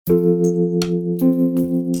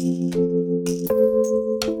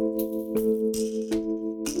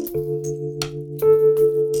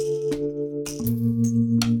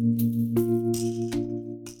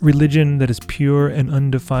religion that is pure and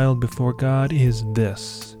undefiled before God is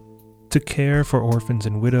this: to care for orphans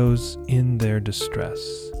and widows in their distress.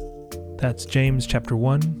 That's James chapter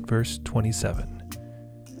 1, verse 27.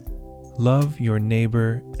 Love your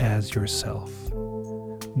neighbor as yourself.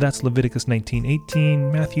 That's Leviticus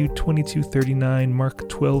 19:18, Matthew 22:39, Mark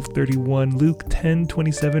 12:31, Luke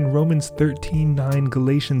 10:27, Romans 13:9,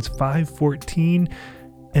 Galatians 5:14,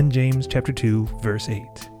 and James chapter 2, verse 8.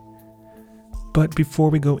 But before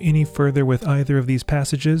we go any further with either of these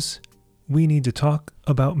passages, we need to talk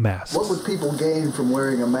about masks. What would people gain from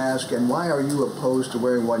wearing a mask, and why are you opposed to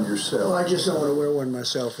wearing one yourself? Well, I just don't want to wear one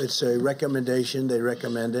myself. It's a recommendation. They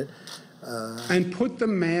recommend it. And put the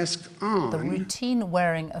mask on. The routine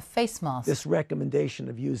wearing of face masks. This recommendation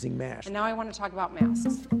of using masks. And now I want to talk about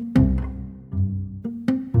masks.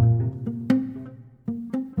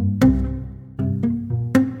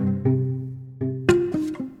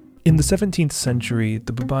 In the 17th century,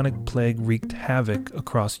 the bubonic plague wreaked havoc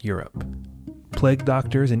across Europe. Plague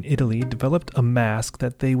doctors in Italy developed a mask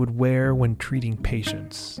that they would wear when treating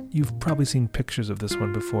patients. You've probably seen pictures of this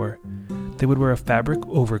one before. They would wear a fabric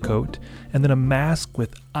overcoat and then a mask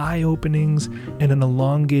with eye openings and an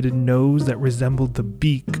elongated nose that resembled the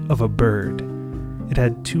beak of a bird. It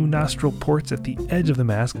had 2 nostril ports at the edge of the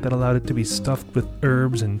mask that allowed it to be stuffed with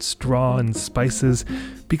herbs and straw and spices,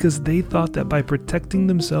 because they thought that by protecting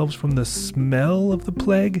themselves from the smell of the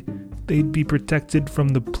plague, they'd be protected from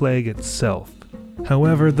the plague itself.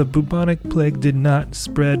 However, the bubonic plague did not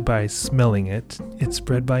spread by smelling it. It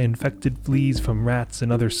spread by infected fleas from rats and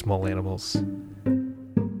other small animals.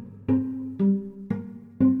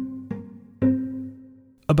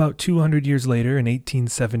 About 200 years later, in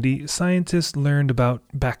 1870, scientists learned about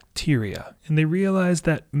bacteria, and they realized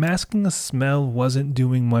that masking a smell wasn't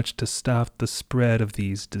doing much to stop the spread of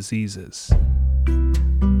these diseases.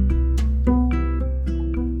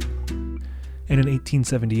 And in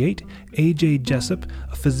 1878, A.J. Jessup,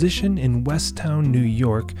 a physician in Westtown, New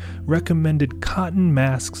York, recommended cotton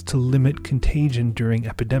masks to limit contagion during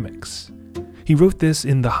epidemics. He wrote this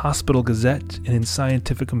in the Hospital Gazette and in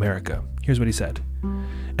Scientific America. Here's what he said.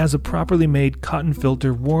 As a properly made cotton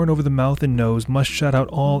filter worn over the mouth and nose must shut out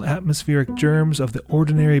all atmospheric germs of the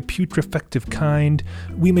ordinary putrefactive kind,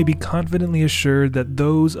 we may be confidently assured that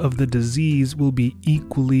those of the disease will be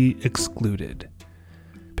equally excluded.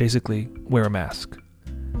 Basically, wear a mask.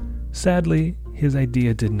 Sadly, his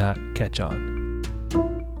idea did not catch on.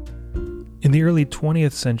 In the early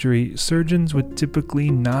 20th century, surgeons would typically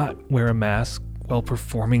not wear a mask while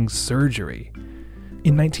performing surgery.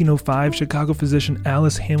 In 1905, Chicago physician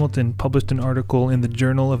Alice Hamilton published an article in the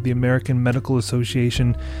Journal of the American Medical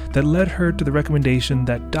Association that led her to the recommendation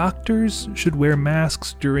that doctors should wear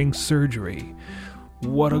masks during surgery.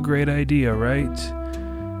 What a great idea, right?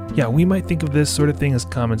 Yeah, we might think of this sort of thing as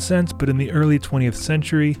common sense, but in the early 20th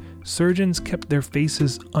century, surgeons kept their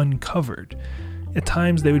faces uncovered. At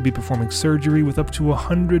times, they would be performing surgery with up to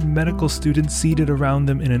 100 medical students seated around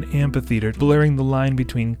them in an amphitheater, blurring the line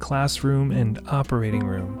between classroom and operating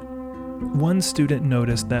room. One student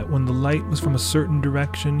noticed that when the light was from a certain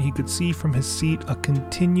direction, he could see from his seat a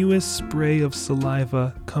continuous spray of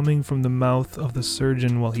saliva coming from the mouth of the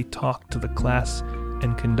surgeon while he talked to the class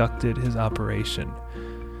and conducted his operation.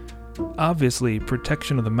 Obviously,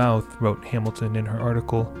 protection of the mouth, wrote Hamilton in her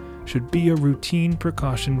article, should be a routine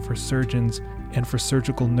precaution for surgeons and for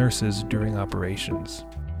surgical nurses during operations.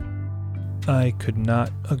 I could not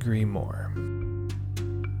agree more.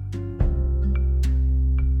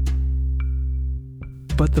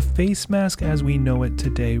 But the face mask as we know it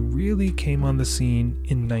today really came on the scene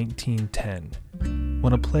in 1910,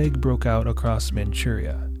 when a plague broke out across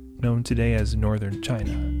Manchuria, known today as northern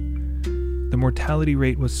China. The mortality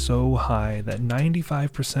rate was so high that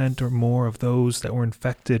 95% or more of those that were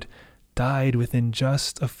infected died within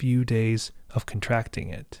just a few days of contracting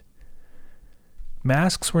it.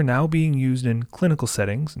 Masks were now being used in clinical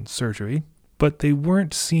settings and surgery, but they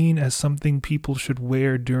weren't seen as something people should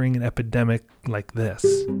wear during an epidemic like this.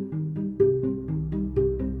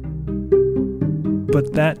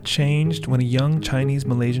 But that changed when a young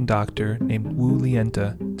Chinese-Malaysian doctor named Wu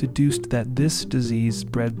Lienta deduced that this disease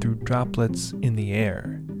spread through droplets in the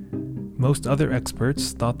air. Most other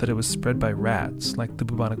experts thought that it was spread by rats, like the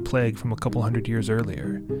bubonic plague from a couple hundred years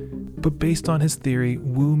earlier. But based on his theory,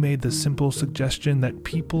 Wu made the simple suggestion that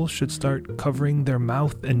people should start covering their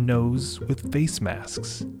mouth and nose with face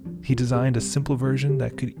masks. He designed a simple version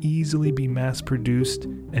that could easily be mass-produced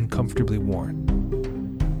and comfortably worn.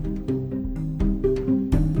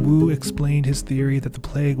 Wu explained his theory that the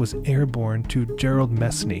plague was airborne to Gerald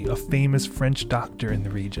Mesny, a famous French doctor in the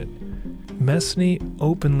region. Mesny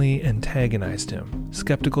openly antagonized him,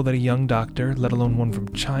 skeptical that a young doctor, let alone one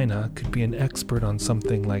from China, could be an expert on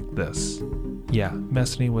something like this. Yeah,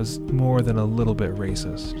 Mesny was more than a little bit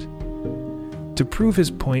racist. To prove his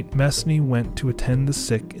point, Mesny went to attend the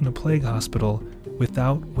sick in a plague hospital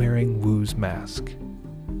without wearing Wu's mask.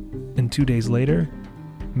 And 2 days later,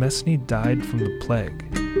 Mesny died from the plague.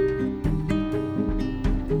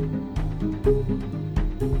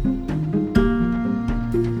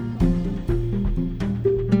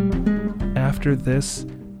 After this,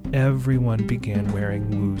 everyone began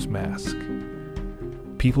wearing Wu's mask.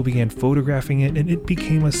 People began photographing it, and it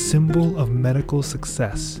became a symbol of medical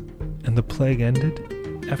success. And the plague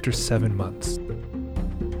ended after 7 months.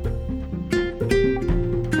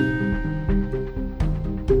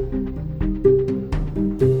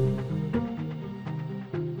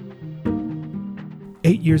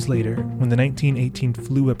 Years later, when the 1918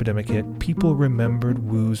 flu epidemic hit, people remembered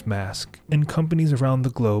Wu's mask, and companies around the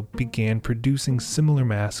globe began producing similar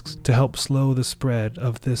masks to help slow the spread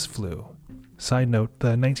of this flu. Side note,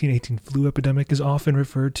 the 1918 flu epidemic is often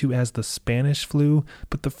referred to as the Spanish flu,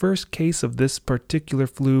 but the first case of this particular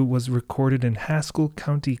flu was recorded in Haskell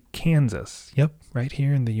County, Kansas. Yep, right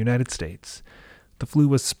here in the United States. The flu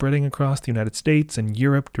was spreading across the United States and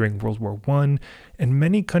Europe during World War I, and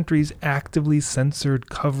many countries actively censored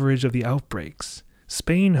coverage of the outbreaks.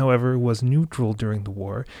 Spain, however, was neutral during the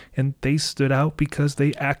war, and they stood out because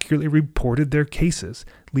they accurately reported their cases,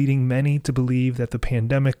 leading many to believe that the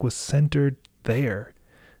pandemic was centered there.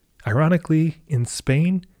 Ironically, in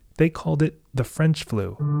Spain, they called it the French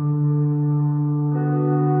flu.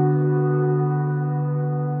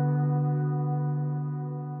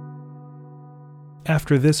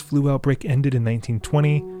 After this flu outbreak ended in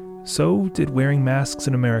 1920, so did wearing masks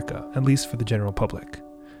in America, at least for the general public.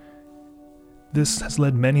 This has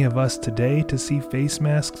led many of us today to see face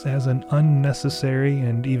masks as an unnecessary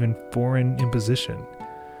and even foreign imposition.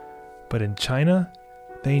 But in China,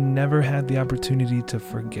 they never had the opportunity to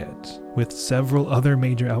forget, with several other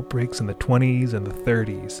major outbreaks in the 20s and the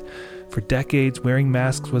 30s. For decades, wearing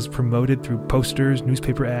masks was promoted through posters,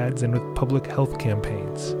 newspaper ads, and with public health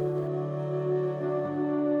campaigns.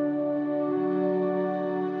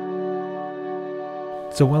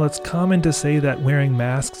 So while it's common to say that wearing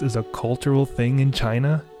masks is a cultural thing in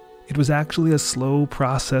China, it was actually a slow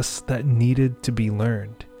process that needed to be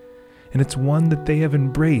learned. And it's one that they have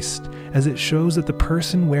embraced, as it shows that the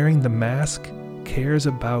person wearing the mask cares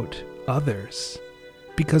about others.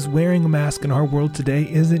 Because wearing a mask in our world today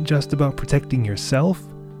isn't just about protecting yourself,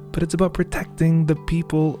 but it's about protecting the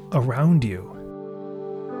people around you.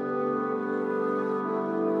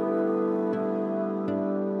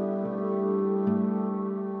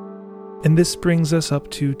 And this brings us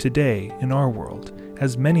up to today in our world,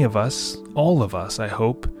 as many of us, all of us I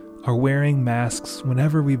hope, are wearing masks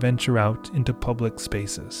whenever we venture out into public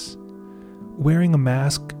spaces. Wearing a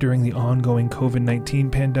mask during the ongoing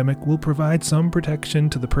COVID-19 pandemic will provide some protection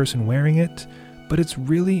to the person wearing it, but it's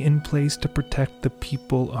really in place to protect the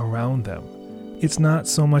people around them. It's not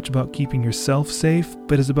so much about keeping yourself safe,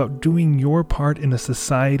 but it's about doing your part in a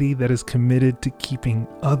society that is committed to keeping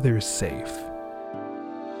others safe.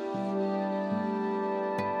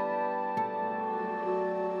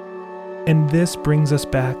 And this brings us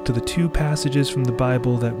back to the two passages from the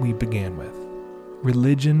Bible that we began with.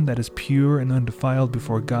 Religion that is pure and undefiled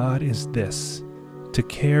before God is this: to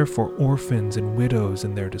care for orphans and widows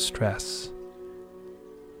in their distress.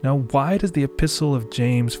 Now, why does the Epistle of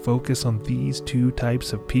James focus on these two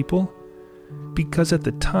types of people? Because at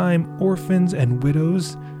the time, orphans and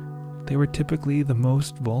widows, they were typically the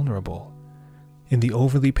most vulnerable. In the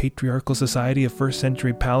overly patriarchal society of first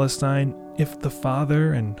century Palestine, if the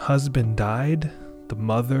father and husband died, the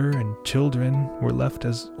mother and children were left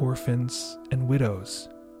as orphans and widows,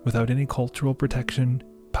 without any cultural protection,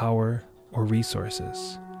 power, or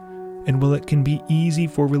resources. And while it can be easy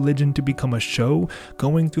for religion to become a show,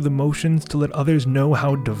 going through the motions to let others know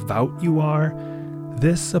how devout you are,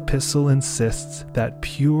 this epistle insists that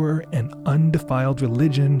pure and undefiled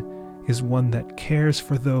religion is one that cares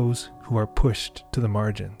for those who are pushed to the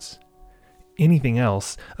margins. Anything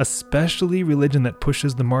else, especially religion that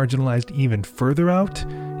pushes the marginalized even further out,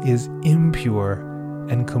 is impure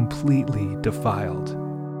and completely defiled.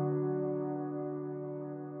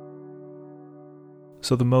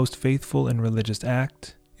 So the most faithful and religious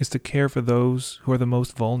act is to care for those who are the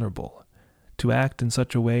most vulnerable, to act in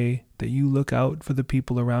such a way that you look out for the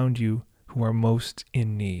people around you who are most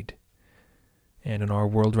in need. And in our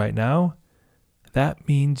world right now, that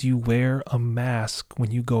means you wear a mask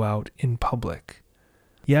when you go out in public.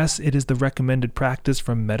 Yes, it is the recommended practice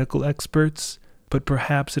from medical experts, but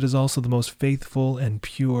perhaps it is also the most faithful and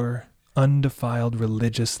pure, undefiled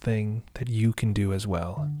religious thing that you can do as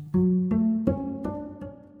well.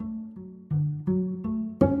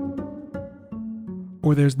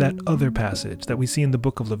 Or there's that other passage that we see in the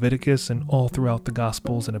book of Leviticus and all throughout the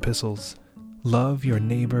Gospels and epistles. Love your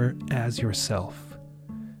neighbor as yourself.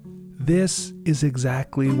 This is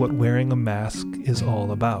exactly what wearing a mask is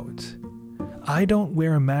all about. I don't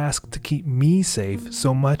wear a mask to keep me safe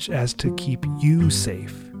so much as to keep you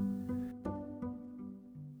safe.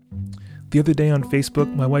 The other day on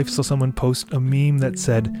Facebook, my wife saw someone post a meme that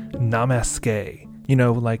said Namaste. You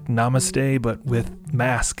know, like namaste, but with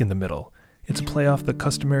mask in the middle. It's a play off the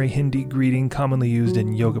customary Hindi greeting commonly used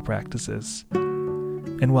in yoga practices.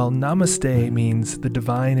 And while Namaste means the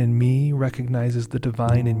divine in me recognizes the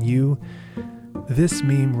divine in you, this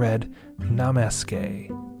meme read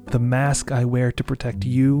Namaste. The mask I wear to protect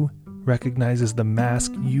you recognizes the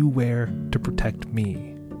mask you wear to protect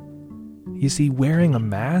me. You see, wearing a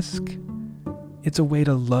mask, it's a way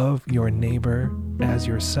to love your neighbor as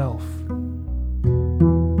yourself.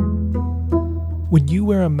 When you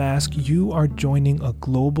wear a mask, you are joining a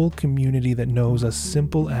global community that knows a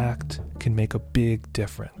simple act can make a big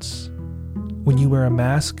difference. When you wear a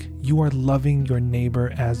mask, you are loving your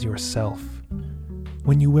neighbor as yourself.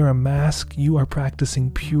 When you wear a mask, you are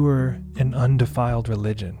practicing pure and undefiled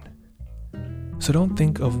religion. So don't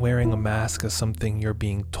think of wearing a mask as something you're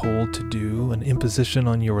being told to do, an imposition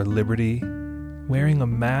on your liberty. Wearing a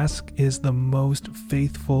mask is the most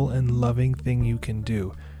faithful and loving thing you can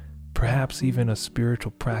do, perhaps even a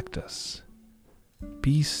spiritual practice.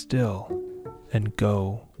 Be still and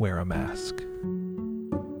go wear a mask.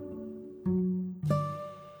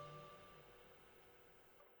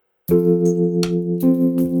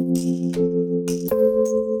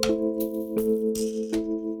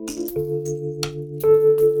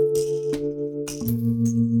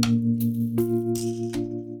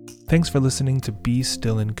 Thanks for listening to Be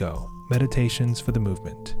Still and Go, Meditations for the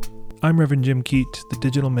Movement. I'm Reverend Jim Keat, the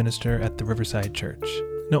digital minister at the Riverside Church.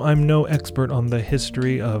 Now, I'm no expert on the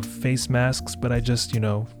history of face masks, but I just, did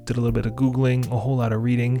a little bit of Googling, a whole lot of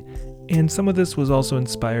reading, and some of this was also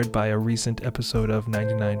inspired by a recent episode of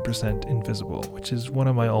 99% Invisible, which is one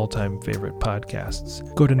of my all-time favorite podcasts.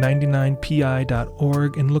 Go to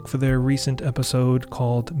 99pi.org and look for their recent episode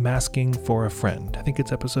called Masking for a Friend. I think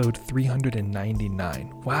it's episode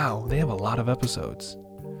 399. Wow, they have a lot of episodes.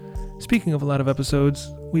 Speaking of a lot of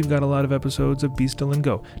episodes, we've got a lot of episodes of Be Still and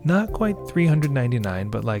Go. Not quite 399,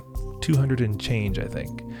 but like 200 and change, I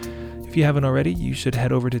think. If you haven't already, you should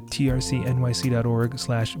head over to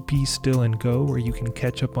trcnyc.org/BeStillAndGo, where you can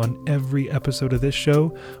catch up on every episode of this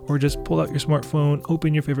show, or just pull out your smartphone,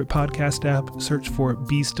 open your favorite podcast app, search for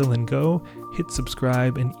Be Still and Go, hit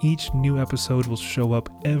subscribe, and each new episode will show up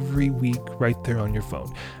every week right there on your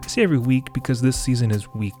phone. I say every week because this season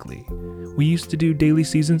is weekly. We used to do daily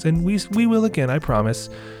seasons, and we will again, I promise.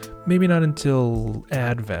 Maybe not until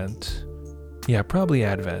Advent. Yeah, probably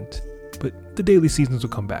Advent. But the daily seasons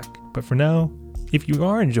will come back. But for now, if you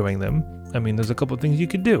are enjoying them, there's a couple of things you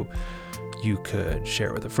could do. You could share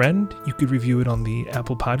it with a friend. You could review it on the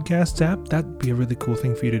Apple Podcasts app. That'd be a really cool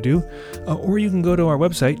thing for you to do. Or you can go to our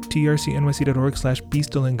website,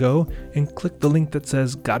 trcnyc.org/BeStillAndGo, and click the link that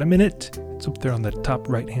says, Got a Minute? It's up there on the top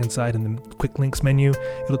right-hand side in the Quick Links menu.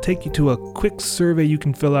 It'll take you to a quick survey you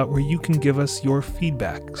can fill out where you can give us your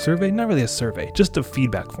feedback. Survey? Not really a survey, just a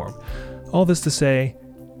feedback form. All this to say,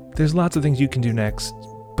 there's lots of things you can do next.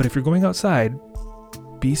 But if you're going outside,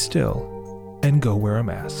 be still and go wear a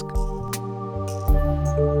mask.